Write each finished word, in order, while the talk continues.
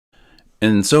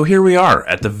And so here we are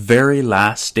at the very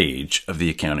last stage of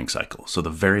the accounting cycle. So the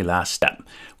very last step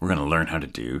we're going to learn how to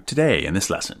do today in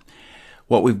this lesson.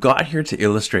 What we've got here to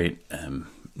illustrate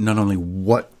not only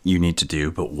what you need to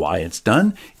do, but why it's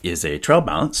done is a trial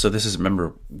balance. So this is,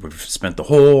 remember, we've spent the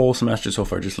whole semester so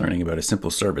far just learning about a simple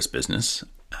service business.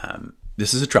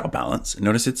 This is a trial balance.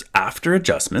 Notice it's after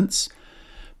adjustments,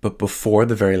 but before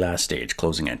the very last stage,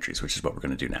 closing entries, which is what we're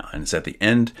going to do now. And it's at the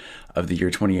end of the year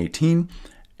 2018.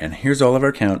 And here's all of our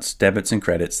accounts, debits and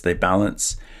credits, they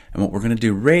balance. And what we're going to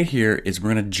do right here is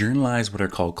we're going to journalize what are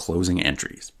called closing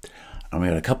entries. And we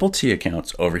got a couple T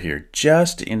accounts over here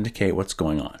just to indicate what's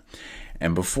going on.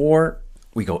 And before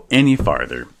we go any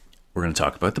farther, we're going to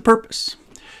talk about the purpose.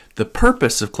 The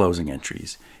purpose of closing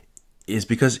entries is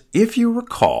because if you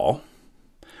recall,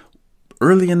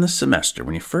 early in the semester,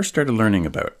 when you first started learning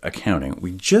about accounting,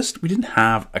 we didn't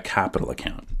have a capital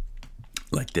account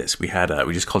like this. We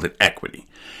just called it equity.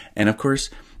 And of course,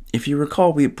 if you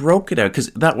recall, we broke it out because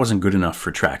that wasn't good enough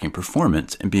for tracking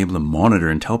performance and being able to monitor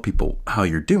and tell people how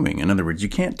you're doing. In other words, you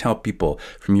can't tell people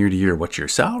from year to year what your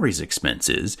salaries expense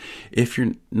is if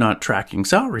you're not tracking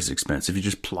salaries expense, if you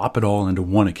just plop it all into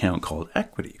one account called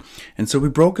equity. And so we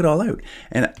broke it all out.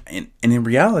 And in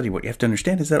reality, what you have to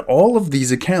understand is that all of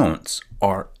these accounts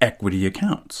are equity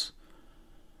accounts.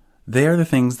 They are the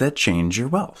things that change your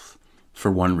wealth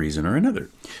for one reason or another.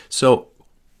 So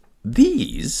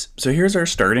here's our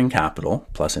starting capital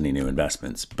plus any new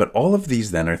investments. But all of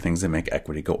these then are things that make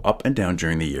equity go up and down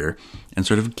during the year and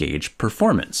sort of gauge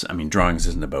performance. I mean, drawings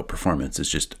isn't about performance. It's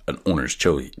just an owner's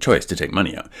choice to take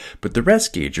money out. But the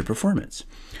rest gauge your performance.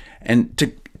 And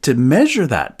to measure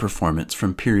that performance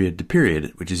from period to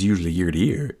period, which is usually year to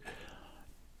year,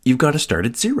 you've got to start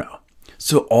at zero.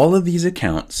 So all of these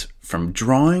accounts from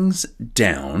drawings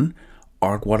down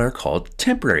are what are called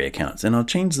temporary accounts. And I'll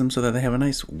change them so that they have a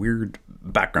nice weird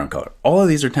background color. All of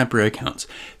these are temporary accounts.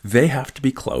 They have to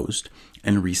be closed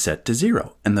and reset to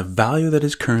zero. And the value that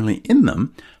is currently in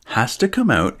them has to come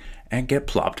out and get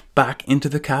plopped back into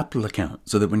the capital account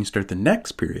so that when you start the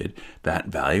next period, that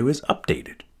value is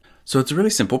updated. So it's a really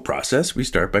simple process. We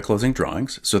start by closing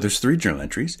drawings. So there's 3 journal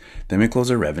entries. Then we close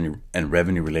our revenue and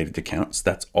revenue related accounts.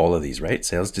 That's all of these, right?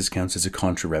 Sales discounts is a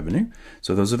contra revenue.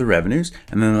 So those are the revenues.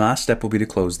 And then the last step will be to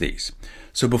close these.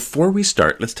 So before we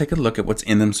start, let's take a look at what's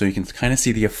in them so you can kind of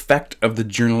see the effect of the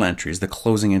journal entries, the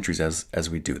closing entries as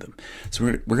we do them. So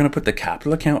we're going to put the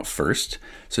capital account first.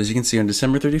 So as you can see on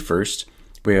December 31st,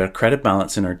 we have a credit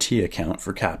balance in our T account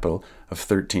for capital of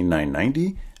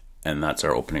 $13,990. And that's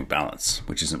our opening balance,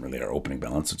 which isn't really our opening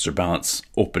balance. It's our balance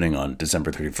opening on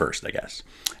December 31st, I guess.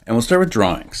 And we'll start with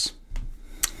drawings.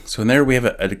 So in there we have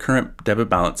a current debit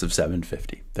balance of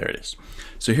 $750. There it is.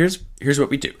 So here's what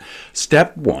we do.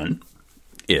 Step 1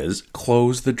 is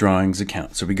close the drawings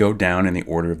account. So we go down in the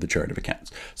order of the chart of accounts.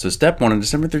 So step 1 on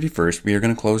December 31st, we are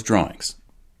going to close drawings.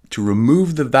 To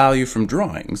remove the value from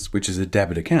drawings, which is a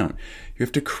debit account, you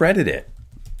have to credit it.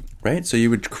 Right? So you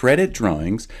would credit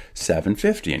drawings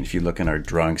 $750. And if you look in our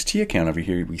drawings T account over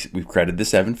here, we've credited the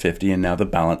 $750 and now the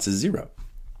balance is zero.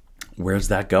 Where does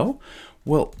that go?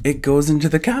 Well, it goes into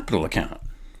the capital account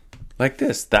like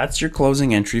this. That's your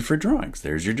closing entry for drawings.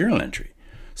 There's your journal entry.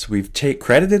 So we've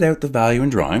credited out the value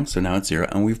in drawings. So now it's zero.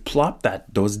 And we've plopped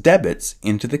those debits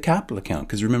into the capital account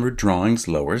because remember, drawings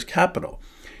lowers capital.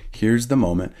 Here's the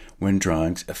moment when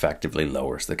drawings effectively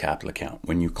lowers the capital account,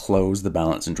 when you close the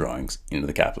balance in drawings into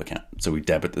the capital account. So we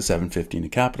debit the $750 into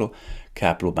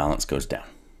capital balance goes down,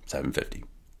 $750.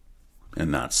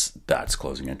 And that's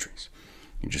closing entries.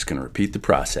 You're just going to repeat the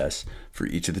process for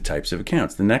each of the types of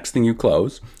accounts. The next thing you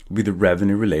close will be the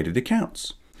revenue related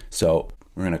accounts. So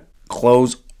we're going to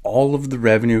close all of the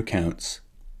revenue accounts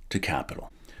to capital.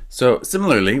 So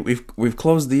similarly, we've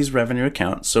closed these revenue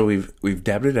accounts. So we've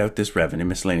debited out this revenue,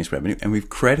 miscellaneous revenue, and we've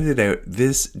credited out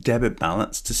this debit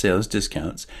balance to sales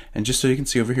discounts. And just so you can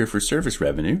see over here for service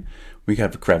revenue, we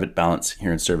have a credit balance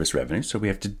here in service revenue. So we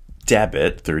have to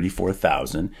debit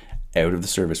 $34,000 out of the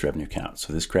service revenue account.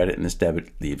 So this credit and this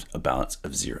debit leaves a balance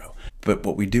of zero. But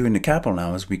what we do in the capital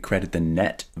now is we credit the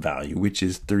net value, which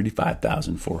is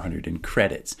 $35,400 in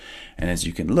credits. And as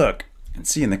you can look and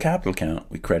see in the capital account,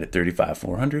 we credit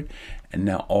 $35,400, and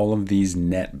now all of these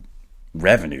net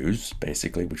revenues,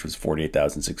 basically, which was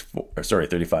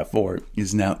 $35,400,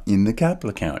 is now in the capital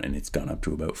account, and it's gone up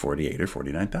to about $48,000 or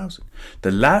 $49,000.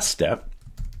 The last step,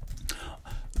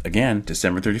 again,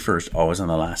 December 31st, always on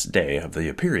the last day of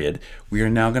the period, we are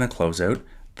now going to close out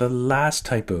the last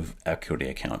type of equity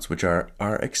accounts, which are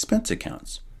our expense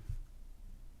accounts.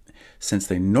 Since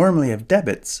they normally have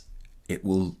debits,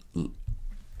 it'll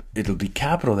be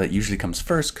capital that usually comes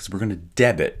first because we're going to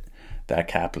debit that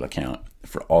capital account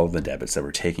for all of the debits that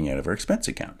we're taking out of our expense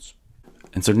accounts.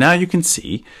 And so now you can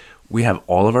see we have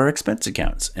all of our expense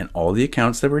accounts, and all the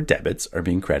accounts that were debits are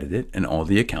being credited, and all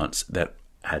the accounts that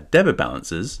had credit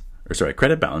balances,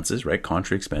 right,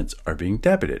 contra expense, are being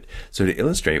debited. So to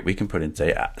illustrate, we can put in,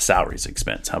 say, salaries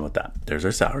expense. How about that? There's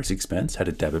our salaries expense, had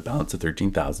a debit balance of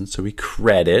 $13,000, so we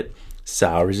credit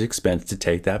salaries expense to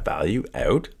take that value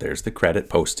out. There's the credit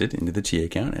posted into the T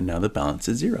account, and now the balance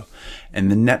is zero. And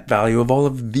the net value of all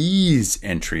of these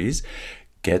entries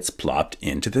gets plopped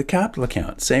into the capital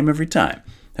account. Same every time.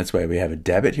 That's why we have a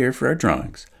debit here for our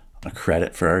drawings, a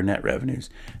credit for our net revenues,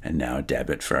 and now a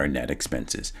debit for our net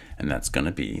expenses. And that's going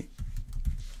to be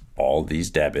all these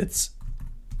debits,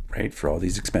 right, for all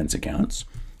these expense accounts,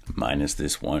 minus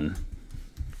this one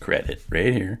credit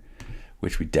right here,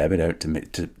 which we debit out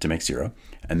to make zero.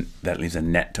 And that leaves a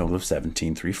net total of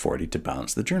 $17,340 to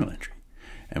balance the journal entry.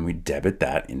 And we debit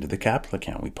that into the capital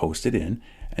account. We post it in,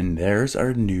 and there's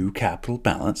our new capital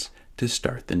balance to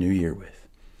start the new year with.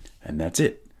 And that's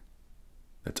it.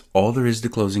 That's all there is to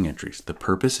closing entries. The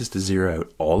purpose is to zero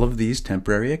out all of these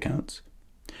temporary accounts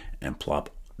and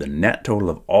plop the net total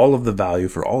of all of the value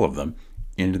for all of them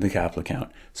into the capital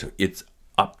account. So it's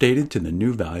updated to the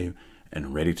new value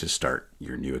and ready to start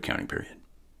your new accounting period.